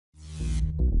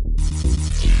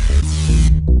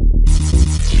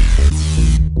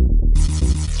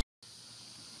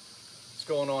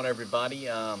on, everybody?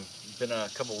 It's been a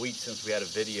couple weeks since we had a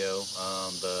video.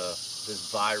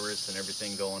 This virus and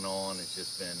everything going on has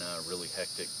just been really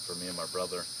hectic for me and my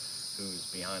brother, who's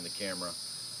behind the camera,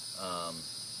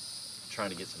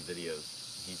 trying to get some videos.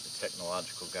 He's a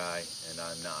technological guy and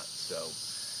I'm not. So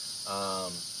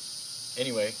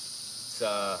anyway, it's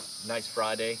a nice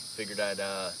Friday. Figured I'd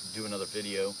do another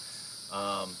video.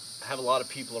 I have a lot of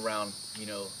people around, you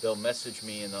know, they'll message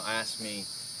me and they'll ask me,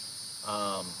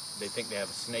 they think they have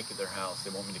a snake at their house.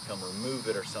 They want me to come remove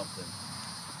it or something.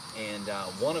 And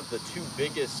one of the two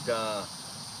biggest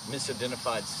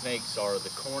misidentified snakes are the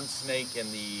corn snake and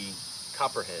the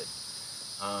copperhead.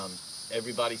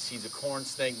 Everybody sees a corn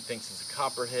snake and thinks it's a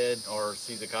copperhead, or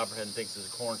sees a copperhead and thinks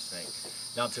it's a corn snake.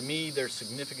 Now, to me, they're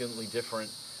significantly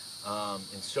different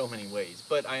in so many ways.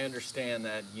 But I understand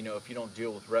that, you know, if you don't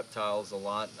deal with reptiles a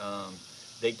lot,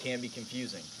 they can be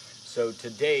confusing. So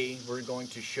today, we're going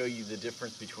to show you the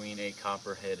difference between a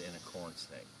copperhead and a corn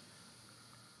snake.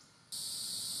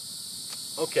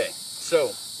 Okay,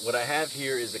 so what I have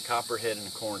here is a copperhead and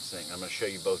a corn snake. I'm going to show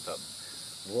you both of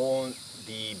them.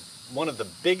 One of the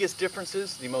biggest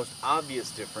differences, the most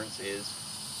obvious difference, is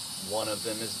one of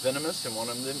them is venomous and one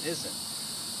of them isn't.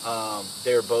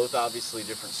 They're both obviously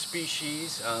different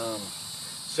species,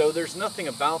 so there's nothing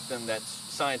about them that's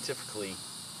scientifically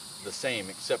the same,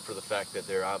 except for the fact that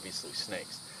they're obviously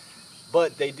snakes.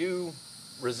 But they do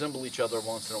resemble each other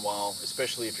once in a while,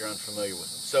 especially if you're unfamiliar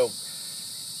with them. So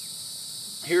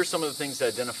here's some of the things to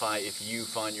identify if you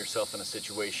find yourself in a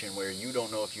situation where you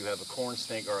don't know if you have a corn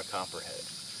snake or a copperhead.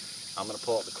 I'm going to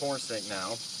pull out the corn snake now.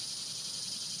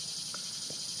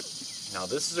 Now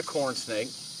this is a corn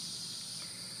snake.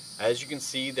 As you can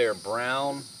see, they're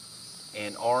brown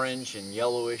and orange and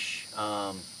yellowish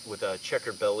with a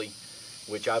checkered belly,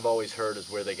 which I've always heard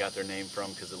is where they got their name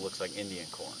from because it looks like Indian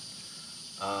corn.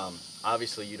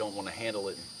 Obviously you don't want to handle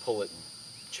it and pull it and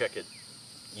check it,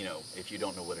 you know, if you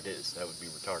don't know what it is. That would be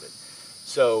retarded.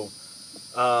 So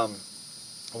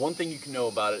one thing you can know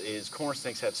about it is corn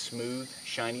snakes have smooth,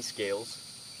 shiny scales,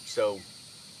 so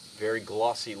very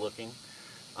glossy looking.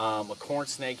 A corn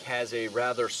snake has a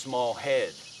rather small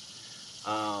head.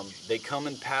 They come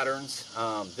in patterns.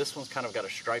 This one's kind of got a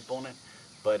stripe on it,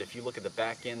 but if you look at the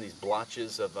back end, these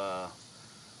blotches of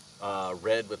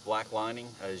red with black lining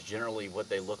is generally what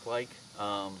they look like.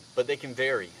 But they can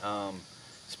vary,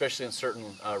 especially in certain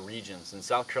regions. In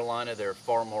South Carolina, they're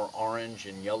far more orange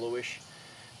and yellowish.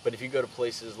 But if you go to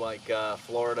places like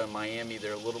Florida and Miami,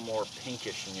 they're a little more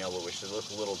pinkish and yellowish. They look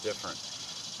a little different.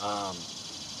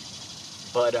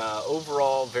 But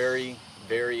overall, very,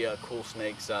 very cool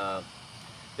snakes.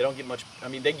 They don't get much, I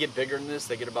mean, they get bigger than this.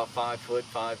 They get about 5 foot,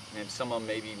 and some of them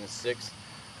maybe even 6.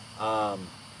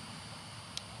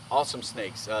 Awesome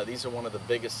snakes. These are one of the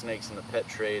biggest snakes in the pet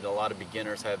trade. A lot of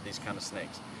beginners have these kind of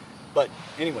snakes. But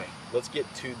anyway, let's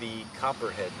get to the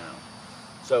copperhead now.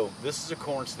 So this is a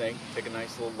corn snake. Take a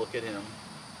nice little look at him.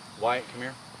 Wyatt, come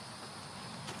here.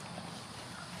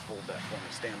 Hold that for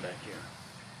me. Stand back here.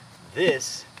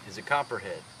 This is a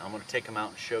copperhead. I'm going to take him out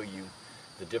and show you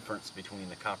the difference between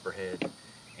the copperhead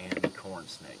and the corn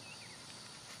snake.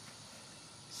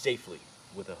 Safely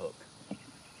with a hook.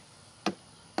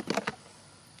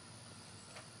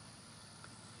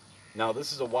 Now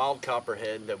this is a wild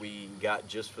copperhead that we got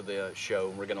just for the show.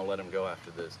 We're going to let him go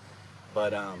after this.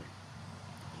 But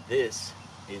this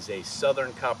is a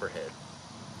southern copperhead.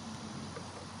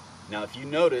 Now if you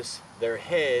notice, their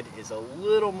head is a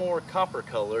little more copper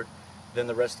colored than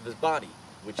the rest of his body,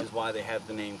 which is why they have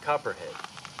the name Copperhead.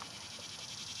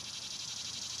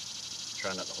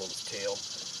 Try not to hold his tail.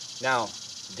 Now,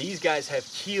 these guys have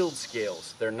keeled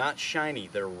scales. They're not shiny,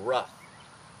 they're rough.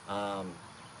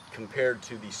 Compared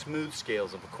to the smooth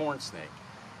scales of a corn snake.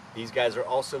 These guys are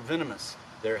also venomous.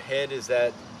 Their head is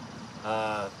that,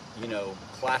 you know,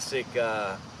 classic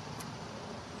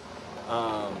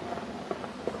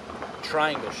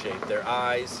triangle shape. Their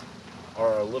eyes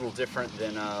are a little different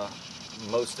than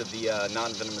most of the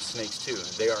non-venomous snakes too.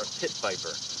 They are a pit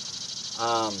viper.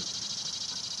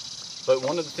 But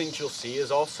one of the things you'll see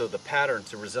is also the pattern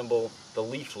to resemble the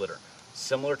leaf litter,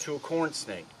 similar to a corn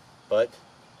snake, but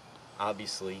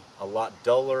obviously a lot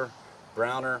duller,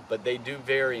 browner, but they do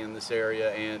vary in this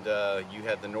area, and you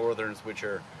have the northerns, which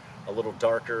are a little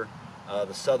darker.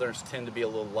 The southerns tend to be a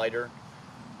little lighter.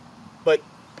 But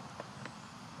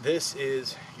this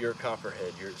is your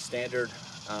copperhead, your standard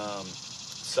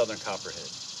southern copperhead.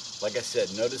 Like I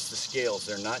said, notice the scales.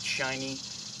 They're not shiny.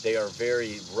 They are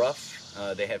very rough.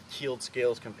 They have keeled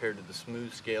scales compared to the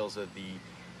smooth scales of the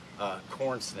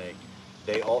corn snake.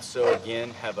 They also,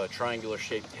 again, have a triangular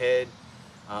shaped head.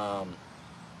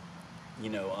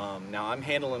 Now I'm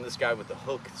handling this guy with the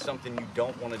hook, something you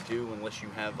don't want to do unless you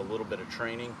have a little bit of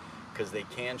training, because they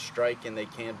can strike and they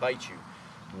can bite you.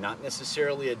 Not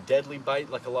necessarily a deadly bite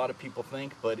like a lot of people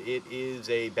think, but it is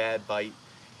a bad bite,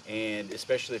 and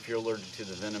especially if you're allergic to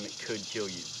the venom, it could kill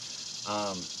you.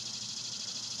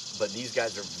 But these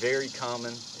guys are very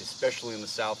common, especially in the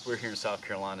South. We're here in South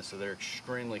Carolina, so they're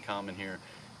extremely common here,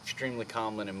 extremely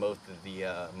common in most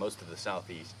of the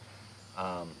Southeast.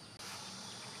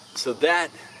 So that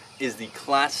is the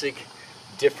classic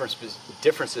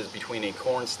differences between a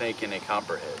corn snake and a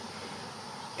copperhead.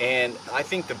 And I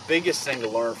think the biggest thing to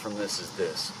learn from this is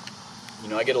this.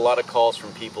 I get a lot of calls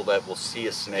from people that will see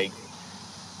a snake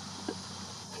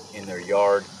in their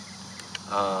yard.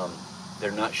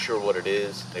 They're not sure what it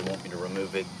is. They want me to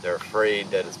remove it. They're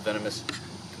afraid that it's venomous.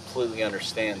 Completely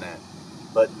understand that.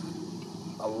 But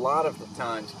a lot of the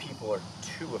times people are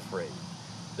too afraid.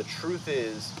 The truth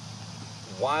is,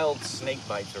 wild snake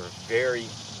bites are very,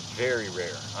 very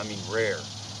rare. I mean rare.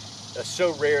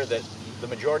 So rare that the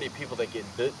majority of people that get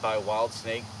bit by a wild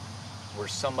snake were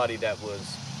somebody that was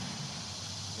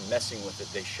messing with it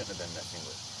they shouldn't have been messing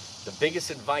with. The biggest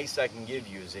advice I can give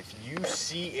you is, if you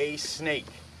see a snake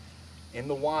in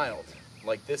the wild,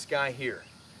 like this guy here,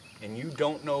 and you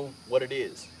don't know what it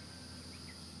is,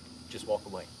 just walk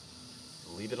away.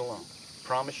 Leave it alone.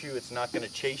 Promise you it's not going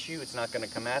to chase you, it's not going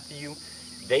to come after you.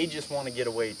 They just want to get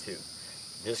away too.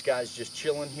 This guy's just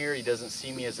chilling here. He doesn't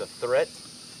see me as a threat,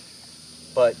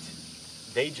 but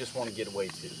they just want to get away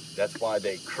too. That's why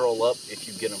they curl up. If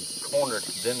you get them cornered,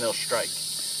 then they'll strike.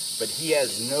 But he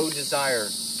has no desire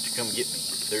to come get me.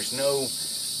 There's no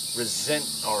resent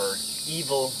or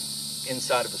evil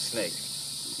inside of a snake.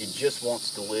 It just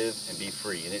wants to live and be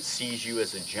free, and it sees you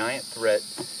as a giant threat,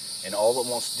 and all it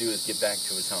wants to do is get back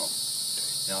to his home.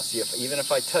 Now see, even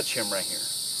if I touch him right here,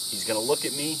 he's going to look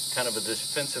at me, kind of a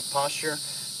defensive posture,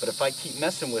 but if I keep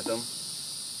messing with him,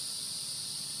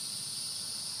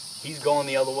 he's going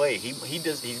the other way.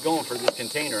 He's going for this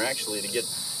container, actually, to get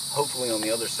hopefully on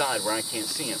the other side where I can't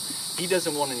see him. He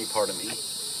doesn't want any part of me.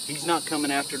 He's not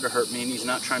coming after to hurt me, and he's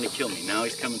not trying to kill me. Now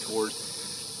he's coming toward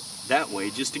that way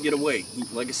just to get away.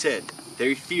 Like I said,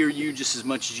 they fear you just as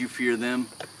much as you fear them.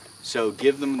 So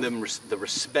give them the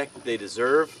respect they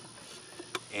deserve,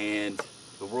 and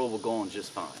the world will go on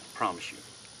just fine. I promise you.